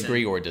necessarily in-person.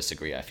 agree or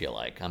disagree. I feel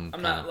like I'm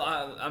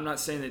not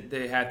saying that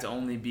they had to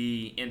only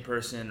be in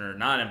person or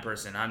not in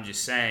person. I'm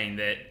just saying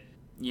that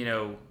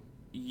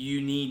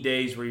you need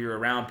days where you're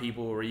around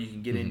people, where you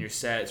can get in your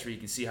sets, where you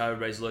can see how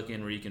everybody's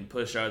looking, where you can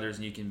push others,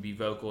 and you can be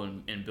vocal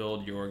and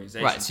build your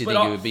organization. Right. So you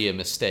think it would be a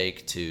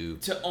mistake to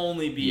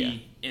only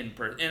be in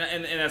person,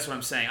 and that's what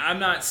I'm saying. I'm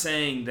not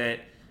saying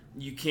that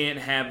you can't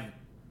have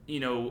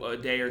a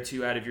day or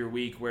two out of your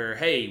week where,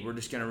 hey, we're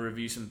just going to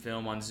review some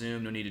film on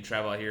Zoom. No need to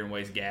travel out here and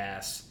waste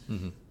gas.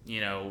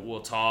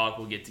 We'll talk,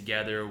 we'll get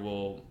together,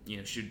 we'll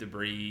shoot the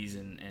breeze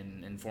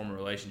and form a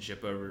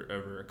relationship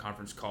over a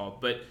conference call.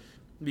 But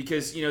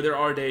because there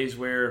are days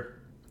where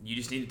you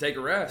just need to take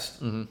a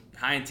rest.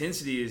 High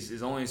intensity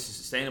is only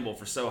sustainable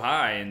for so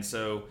high, and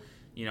so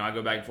I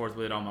go back and forth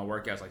with it on my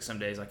workouts. Like some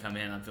days I come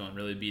in, I'm feeling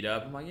really beat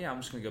up. I'm like, yeah, I'm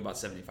just going to go about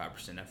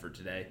 75% effort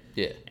today.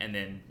 Yeah. And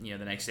then, the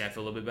next day I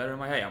feel a little bit better. I'm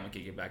like, hey, I'm going to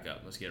kick it back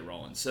up. Let's get it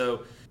rolling.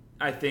 So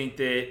I think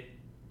that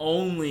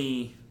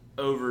only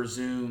over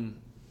Zoom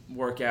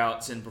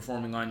workouts and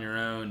performing on your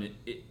own,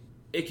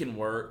 it can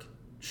work,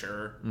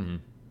 sure.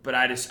 But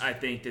I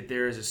think that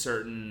there is a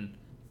certain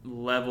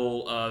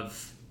level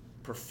of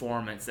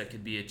performance that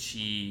could be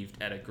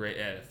achieved at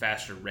a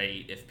faster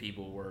rate if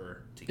people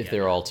were together. If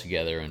they're all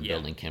together and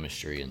building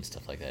chemistry and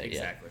stuff like that.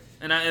 Exactly.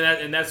 Yeah.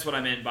 And that's what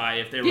I meant by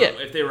if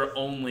they were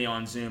only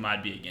on Zoom,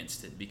 I'd be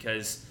against it,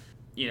 because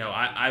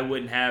I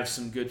wouldn't have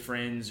some good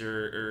friends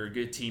or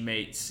good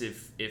teammates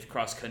if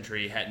cross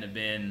country hadn't have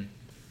been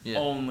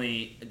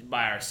only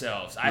by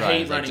ourselves. I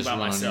hate running by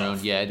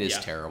myself. Yeah, it is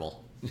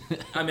terrible.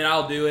 I mean,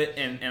 I'll do it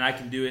and I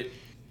can do it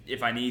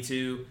if I need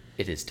to.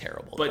 It is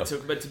terrible. But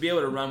to be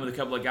able to run with a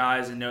couple of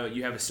guys and know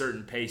you have a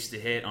certain pace to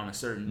hit on a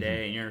certain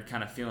day, and you're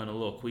kind of feeling a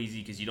little queasy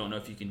because you don't know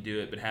if you can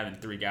do it, but having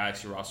 3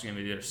 guys who are also going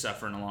to be there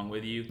suffering along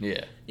with you,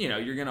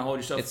 you're going to hold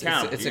yourself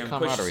accountable. It's a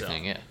camaraderie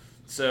thing, yeah.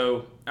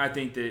 So I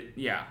think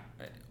that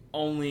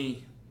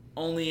only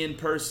in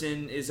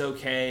person is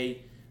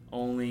okay.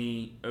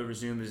 Only over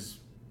Zoom is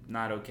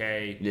not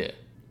okay. Yeah.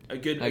 A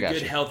good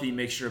healthy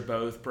mixture of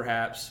both,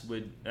 perhaps,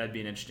 that'd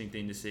be an interesting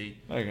thing to see.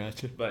 I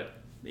got you. But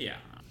yeah,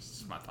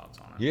 that's my thoughts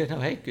on it. Yeah, no,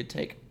 hey, good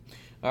take.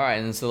 All right,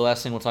 and then so the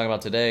last thing we'll talk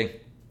about today,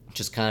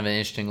 just kind of an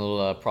interesting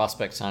little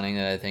prospect signing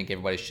that I think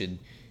everybody should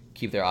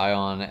keep their eye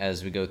on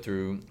as we go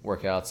through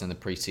workouts in the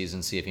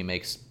preseason, see if he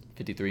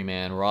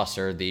 53-man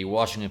roster. The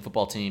Washington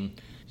football team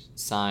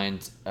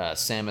signed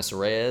Sammis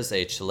Reyes,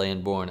 a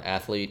Chilean-born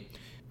athlete,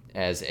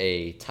 as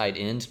a tight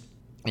end.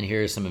 And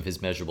here are some of his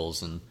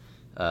measurables and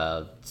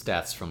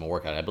stats from a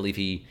workout. I believe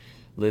he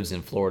lives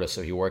in Florida,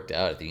 so he worked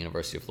out at the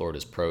University of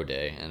Florida's pro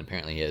day, and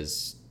apparently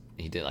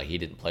he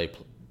didn't play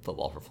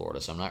football for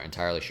Florida, so I'm not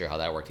entirely sure how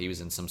that worked. He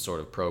was in some sort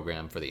of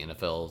program for the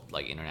NFL,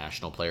 like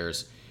international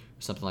players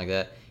or something like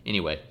that.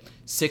 Anyway,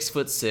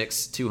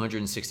 6'6",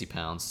 260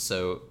 pounds,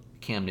 so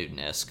Cam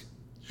Newton-esque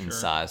in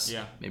size,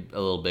 yeah, maybe a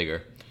little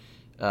bigger.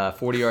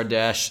 40-yard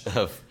dash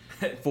of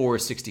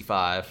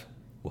 4.65.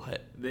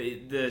 What? The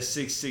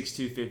 6'6",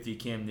 250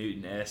 Cam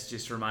Newton-esque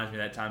just reminds me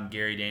of that time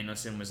Gary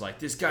Danielson was like,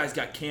 this guy's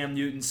got Cam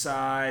Newton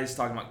size,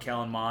 talking about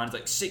Kellen Mond.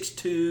 It's like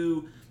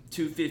 6'2",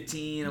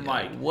 215. I'm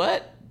like,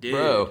 what? Dude.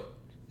 Bro,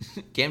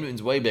 Cam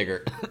Newton's way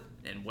bigger.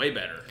 And way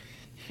better.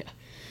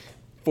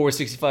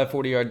 465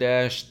 40-yard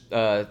dash.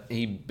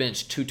 He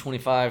benched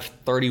 225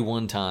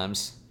 31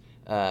 times.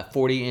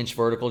 40-inch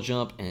vertical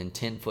jump and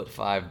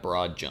 10'5"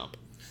 broad jump.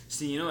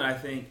 See, you know what I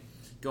think?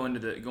 Going to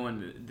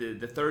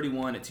the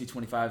 31 at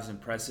 225 is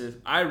impressive.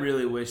 I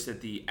really wish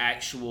that the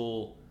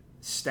actual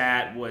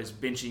stat was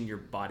benching your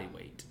body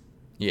weight.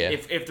 Yeah.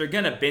 If they're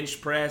gonna bench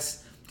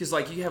press, because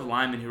like you have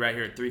linemen who right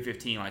here at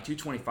 315, like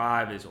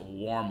 225 is a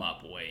warm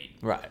up weight.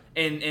 Right.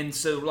 And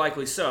so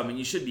likely so. I mean,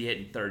 you should be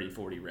hitting 30,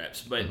 40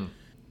 reps, but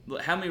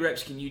how many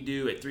reps can you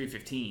do at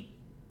 315?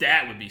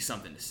 That would be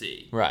something to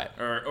see. Right.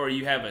 Or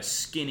you have a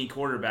skinny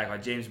quarterback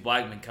like James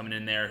Blackman coming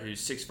in there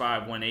who's 6'5",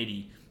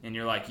 180, and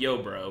you're like,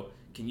 yo, bro,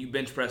 can you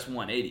bench press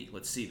 180?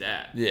 Let's see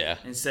that. Yeah.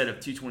 Instead of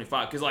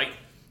 225. Because, like,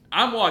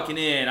 I'm walking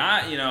in,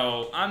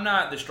 I'm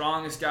not the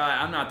strongest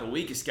guy, I'm not the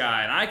weakest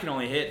guy, and I can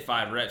only hit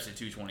 5 reps at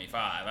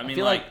 225. I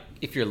feel like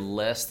if you're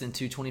less than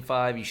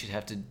 225, you should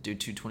have to do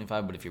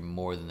 225, but if you're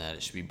more than that,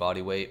 it should be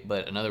body weight.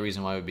 But another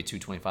reason why it would be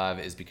 225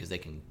 is because they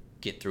can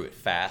get through it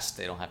fast.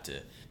 They don't have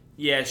to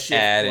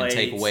add and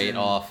take weight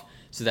off.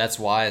 So that's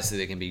why, so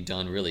they can be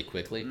done really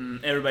quickly.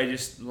 Everybody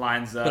just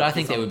lines up. But I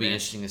think that would be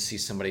interesting to see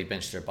somebody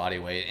bench their body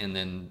weight. And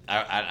then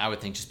I would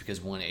think just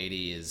because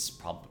 180 is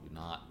probably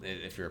not,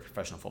 if you're a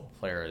professional football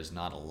player, is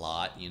not a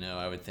lot.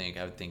 I would think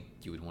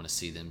you would want to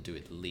see them do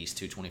at least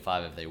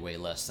 225 if they weigh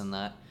less than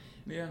that.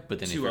 Yeah. But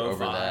then if you're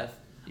over that.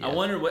 Yeah.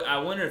 I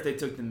wonder if they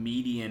took the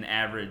median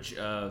average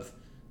of,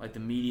 like the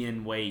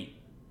median weight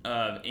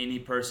of any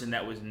person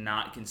that was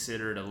not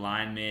considered a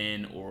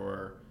lineman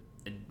or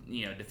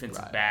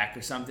defensive back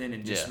or something,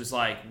 and just was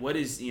like, what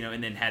is,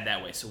 and then had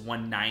that way. So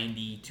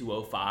 190,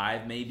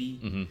 205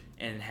 maybe,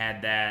 and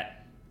had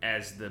that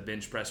as the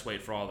bench press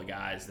weight for all the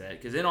guys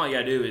because then all you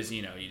got to do is,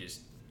 you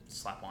just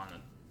slap on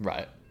the,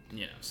 right.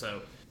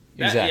 So.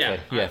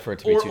 Exactly. Yeah, for it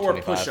to be 225.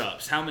 Or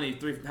push-ups. How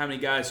many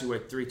guys who weigh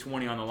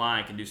 320 on the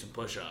line can do some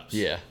push-ups?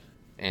 Yeah.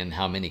 And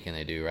how many can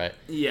they do, right?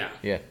 Yeah.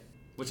 Yeah.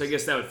 Which I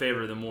guess that would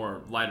favor the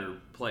more lighter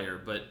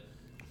player, but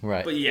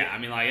right. But yeah, I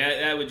mean, like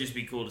that would just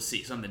be cool to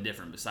see something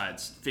different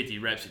besides 50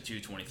 reps at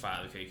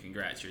 225. Okay,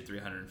 congrats, you're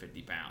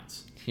 350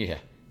 pounds. Yeah.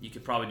 You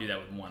could probably do that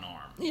with one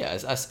arm. Yeah,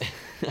 I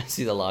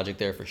see the logic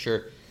there for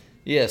sure.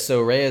 Yeah,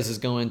 so Reyes is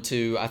going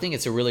to, I think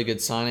it's a really good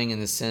signing in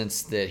the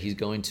sense that he's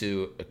going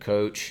to a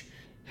coach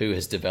who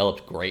has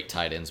developed great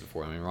tight ends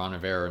before. I mean, Ron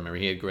Rivera, remember,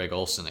 he had Greg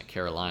Olson at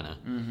Carolina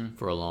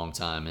for a long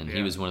time, and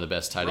he was one of the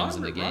best tight ends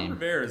in the game. Ron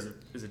Rivera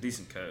is a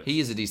decent coach.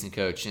 He is a decent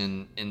coach,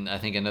 and I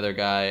think another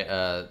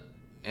guy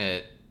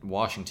at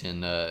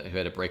Washington who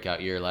had a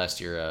breakout year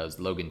last year was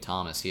Logan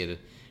Thomas. He had a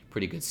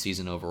pretty good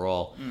season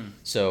overall.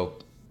 So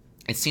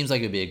it seems like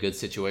it would be a good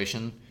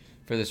situation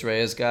for this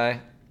Reyes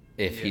guy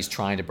if he's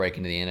trying to break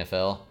into the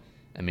NFL.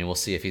 I mean, we'll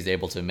see if he's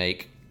able to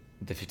make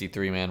the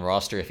 53-man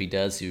roster. If he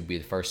does, he would be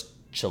the first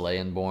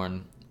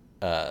Chilean-born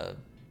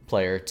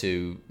player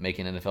to make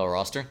an NFL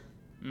roster.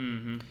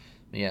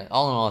 Yeah,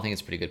 all in all, I think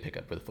it's a pretty good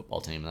pickup for the football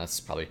team. That's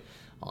probably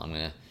all I'm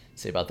going to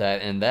say about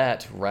that. And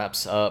that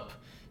wraps up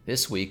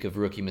this week of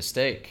Rookie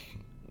Mistake.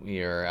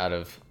 We are out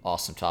of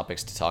awesome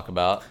topics to talk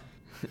about.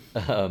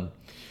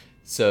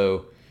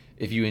 So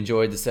if you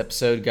enjoyed this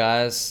episode,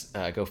 guys,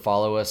 go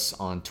follow us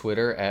on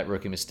Twitter at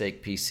Rookie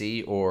Mistake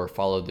PC, or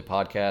follow the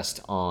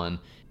podcast on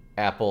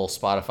Apple,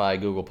 Spotify,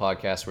 Google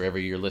Podcasts, wherever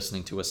you're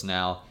listening to us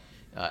now.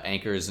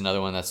 Anchor is another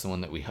one. That's the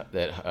one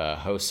that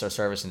hosts our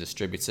service and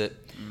distributes it.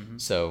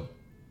 So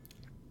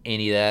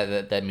any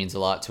of that means a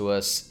lot to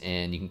us,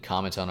 and you can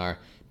comment on our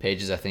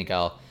pages. I think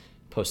I'll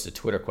post a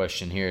Twitter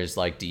question here is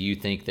like, do you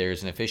think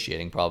there's an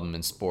officiating problem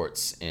in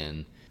sports?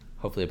 And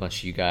hopefully a bunch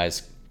of you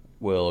guys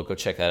will go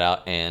check that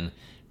out and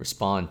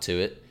respond to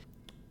it.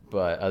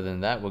 But other than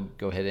that, we'll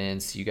go ahead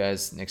and see you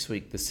guys next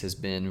week. This has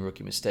been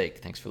Rookie Mistake.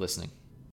 Thanks for listening.